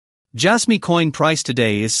JasmyCoin price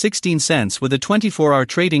today is 16 cents with a 24-hour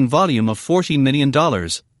trading volume of $40 million.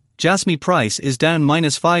 Jasmy price is down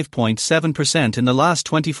minus 5.7% in the last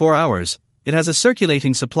 24 hours. It has a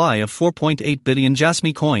circulating supply of 4.8 billion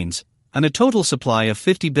Jasmy coins, and a total supply of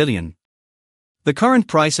 50 billion. The current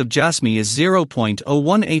price of Jasmy is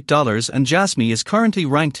 $0.018 and Jasmy is currently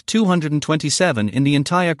ranked 227 in the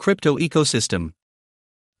entire crypto ecosystem.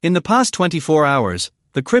 In the past 24 hours,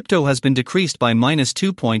 the crypto has been decreased by minus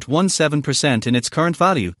 2.17% in its current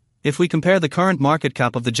value. If we compare the current market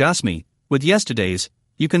cap of the Jasmy with yesterday's,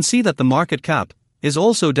 you can see that the market cap is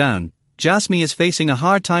also down. Jasmy is facing a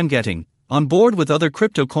hard time getting on board with other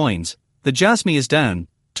crypto coins. The Jasmy is down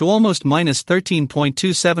to almost minus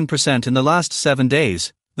 13.27% in the last 7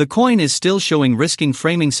 days. The coin is still showing risking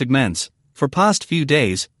framing segments. For past few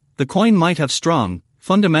days, the coin might have strong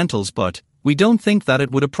fundamentals, but we don't think that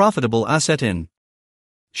it would a profitable asset in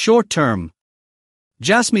short term.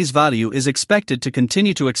 Jasmy's value is expected to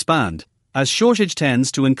continue to expand, as shortage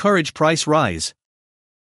tends to encourage price rise.